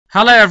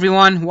Hello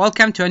everyone,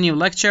 welcome to a new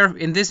lecture.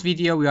 In this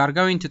video we are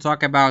going to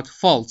talk about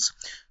faults.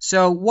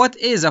 So what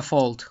is a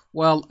fault?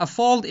 Well, a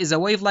fault is a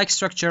wave-like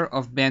structure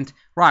of bent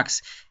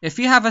rocks. If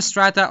you have a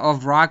strata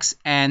of rocks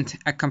and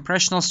a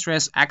compressional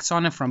stress acts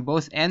on it from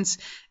both ends,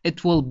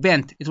 it will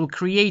bend. It will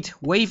create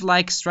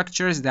wave-like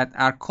structures that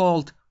are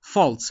called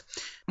faults.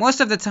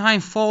 Most of the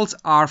time, faults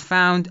are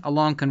found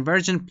along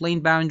convergent plane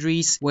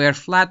boundaries where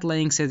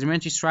flat-laying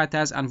sedimentary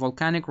stratas and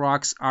volcanic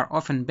rocks are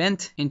often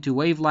bent into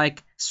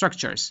wave-like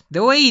structures.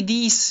 The way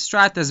these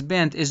stratas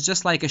bend is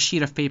just like a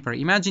sheet of paper.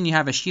 Imagine you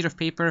have a sheet of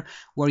paper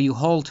where you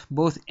hold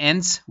both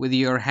ends with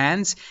your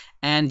hands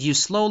and you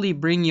slowly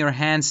bring your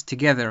hands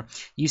together.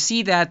 You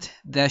see that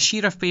the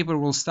sheet of paper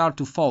will start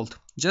to fold.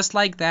 Just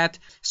like that,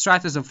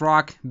 stratas of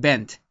rock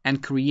bend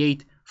and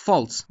create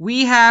faults.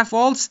 We have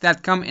faults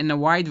that come in a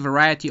wide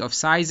variety of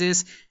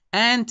sizes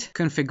and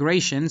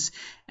configurations,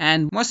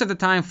 and most of the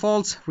time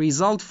faults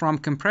result from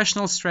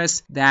compressional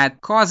stress that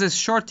causes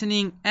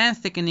shortening and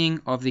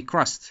thickening of the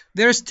crust.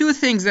 There's two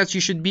things that you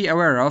should be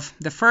aware of.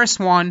 The first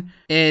one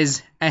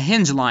is a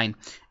hinge line.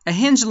 A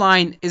hinge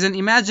line is an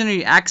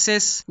imaginary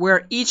axis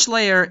where each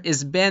layer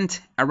is bent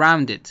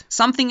around it.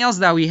 Something else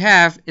that we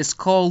have is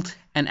called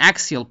an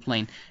axial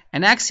plane.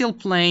 An axial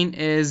plane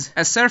is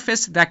a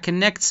surface that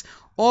connects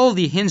all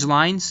the hinge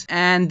lines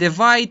and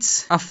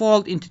divides a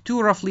fault into two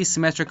roughly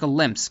symmetrical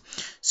limbs.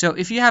 So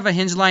if you have a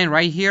hinge line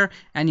right here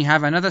and you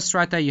have another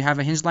strata, you have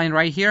a hinge line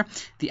right here,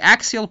 the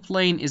axial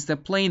plane is the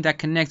plane that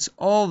connects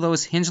all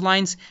those hinge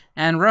lines,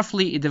 and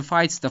roughly it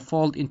divides the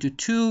fault into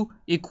two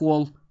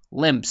equal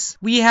limbs.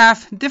 We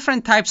have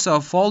different types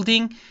of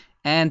folding,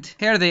 and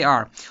here they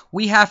are.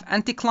 We have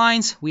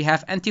anticlines, we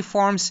have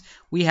antiforms,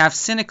 we have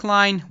Cynic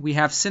Line, we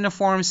have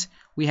Cineforms,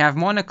 we have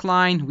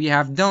Monocline, we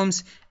have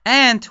domes,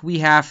 and we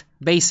have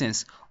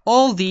basins.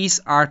 All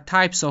these are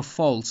types of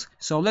faults.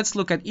 So let's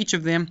look at each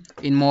of them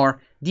in more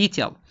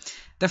detail.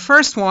 The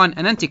first one,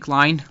 an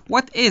anticline.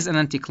 What is an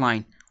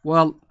anticline?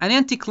 Well, an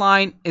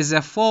anticline is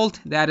a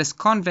fault that is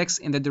convex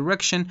in the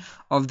direction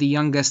of the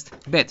youngest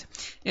bit.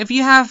 If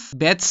you have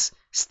bits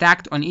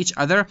stacked on each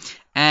other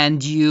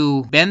and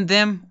you bend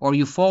them or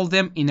you fold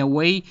them in a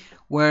way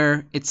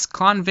where it's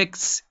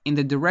convex in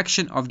the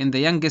direction of the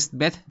youngest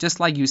bit,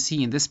 just like you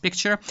see in this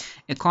picture,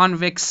 it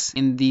convex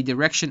in the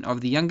direction of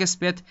the youngest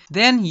bit,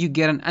 then you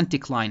get an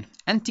anticline.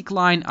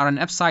 Anticline are an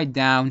upside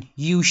down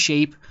U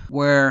shape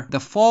where the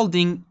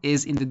folding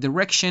is in the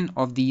direction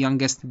of the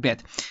youngest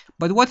bit.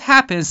 But what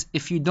happens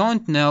if you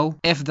don't know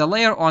if the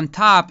layer on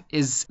top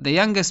is the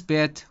youngest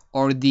bit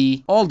or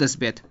the oldest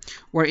bit?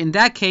 Where in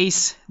that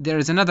case there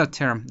is another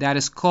term that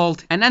is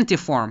called an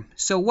antiform.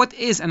 So what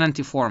is an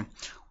antiform?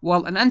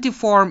 Well, an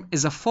antiform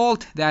is a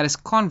fault that is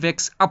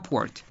convex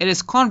upward. It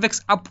is convex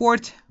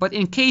upward, but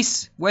in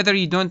case whether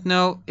you don't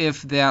know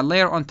if the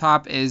layer on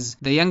top is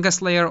the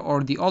youngest layer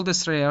or the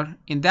oldest layer,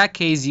 in that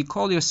case you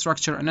call your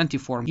structure an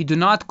antiform. You do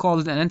not call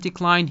it an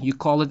anticline, you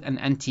call it an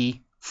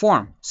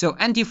antiform. So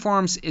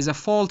antiforms is a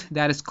fault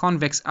that is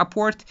convex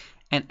upward,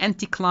 and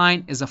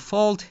anticline is a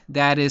fault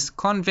that is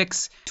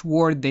convex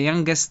toward the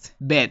youngest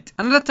bit.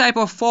 Another type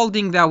of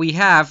folding that we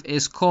have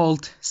is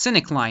called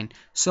Cynic Line.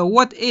 So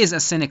what is a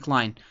Cynic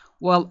Line?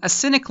 Well, a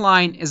Cynic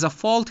Line is a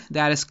fault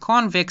that is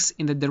convex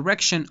in the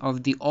direction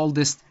of the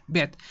oldest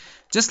bit.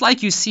 Just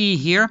like you see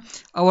here,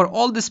 our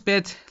oldest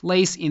bit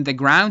lays in the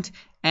ground,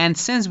 and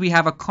since we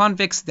have a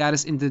convex that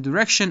is in the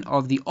direction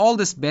of the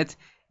oldest bit,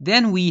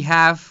 then we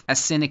have a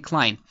Cynic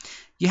Line.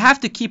 You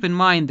have to keep in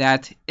mind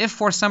that if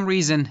for some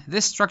reason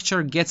this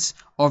structure gets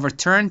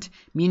overturned,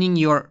 meaning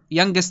your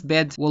youngest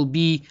bit will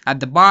be at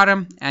the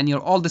bottom and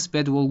your oldest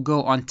bit will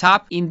go on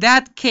top, in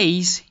that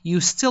case you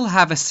still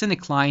have a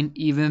Cynic Line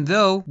even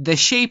though the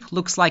shape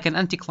looks like an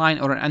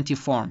anticline or an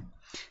antiform.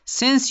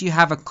 Since you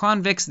have a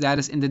convex that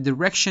is in the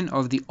direction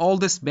of the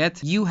oldest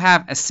bit, you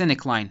have a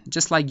Cynic Line,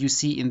 just like you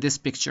see in this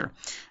picture.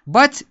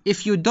 But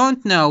if you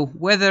don't know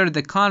whether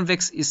the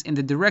convex is in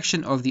the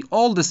direction of the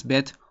oldest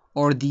bit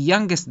or the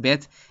youngest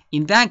bit,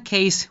 in that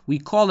case we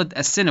call it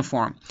a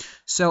Cineform.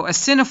 So a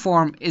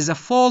Cineform is a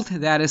fault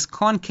that is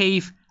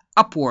concave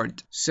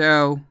upward.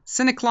 So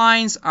Cynic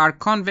lines are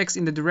convex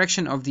in the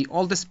direction of the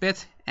oldest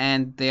bit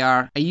and they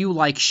are a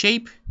U-like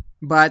shape,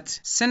 but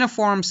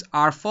Cineforms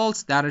are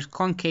faults that are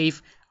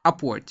concave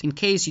upward, in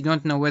case you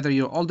don't know whether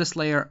your oldest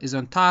layer is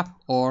on top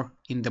or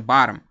in the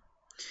bottom.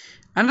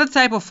 Another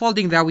type of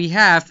folding that we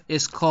have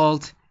is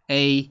called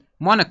a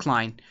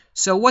monocline.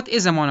 So what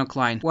is a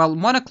monocline? Well,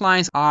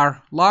 monoclines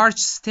are large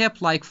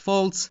step-like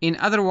faults in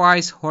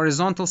otherwise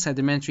horizontal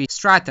sedimentary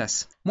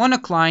stratus.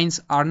 Monoclines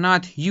are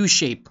not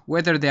U-shaped,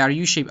 whether they are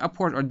U-shaped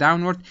upward or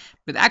downward,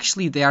 but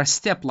actually they are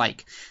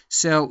step-like.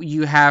 So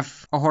you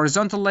have a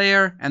horizontal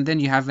layer, and then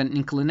you have an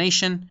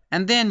inclination,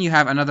 and then you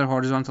have another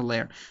horizontal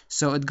layer.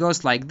 So it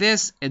goes like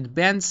this, it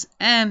bends,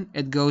 and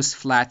it goes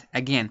flat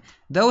again.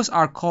 Those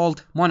are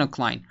called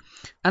monocline.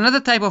 Another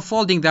type of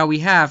folding that we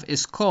have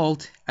is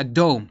called a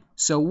dome.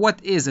 So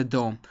what is a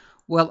dome?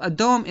 Well, a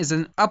dome is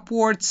an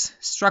upwards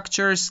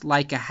structures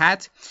like a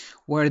hat,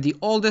 where the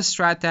oldest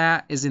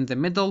strata is in the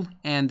middle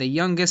and the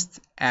youngest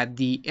at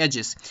the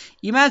edges.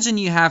 Imagine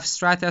you have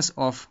stratas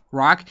of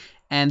rock,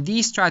 and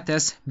these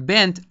stratas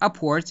bend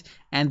upwards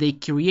and they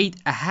create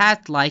a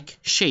hat-like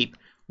shape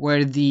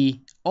where the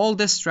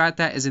oldest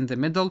strata is in the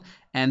middle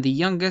and the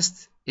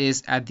youngest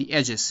is at the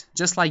edges.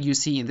 Just like you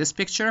see in this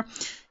picture,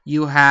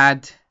 you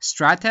had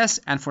stratas,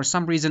 and for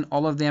some reason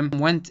all of them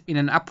went in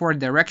an upward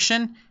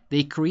direction.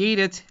 They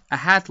created a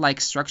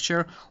hat-like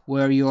structure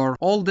where your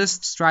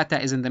oldest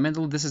strata is in the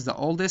middle, this is the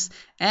oldest,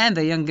 and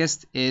the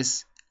youngest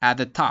is at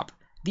the top.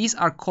 These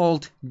are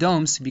called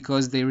domes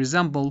because they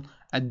resemble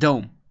a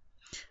dome.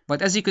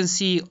 But as you can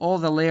see, all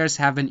the layers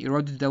have been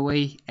eroded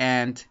away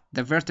and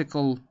the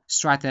vertical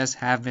stratas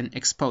have been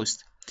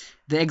exposed.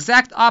 The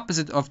exact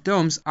opposite of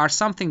domes are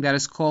something that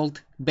is called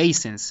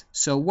basins.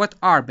 So what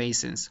are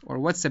basins, or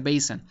what's a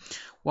basin?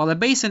 Well, a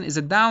basin is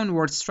a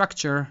downward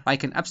structure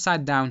like an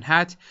upside down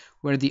hat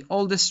where the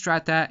oldest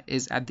strata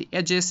is at the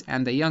edges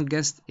and the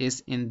youngest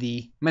is in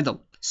the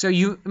middle. So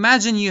you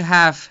imagine you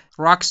have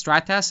rock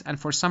stratas, and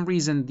for some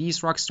reason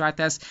these rock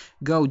stratas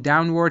go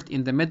downward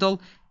in the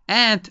middle,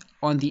 and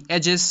on the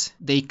edges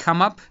they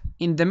come up.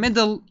 In the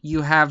middle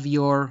you have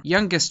your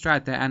youngest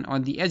strata, and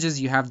on the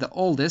edges you have the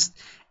oldest,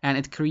 and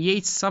it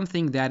creates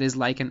something that is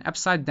like an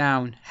upside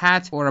down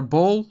hat or a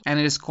bowl, and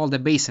it is called a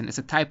basin. It's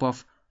a type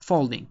of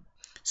folding.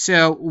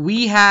 So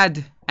we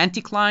had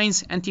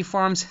anticlines,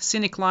 antiforms,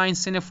 cynic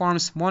lines,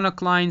 cineforms,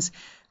 monoclines,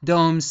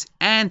 domes,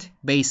 and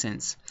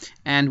basins.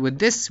 And with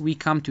this we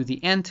come to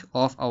the end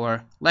of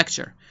our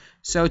lecture.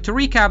 So to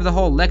recap the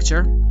whole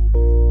lecture,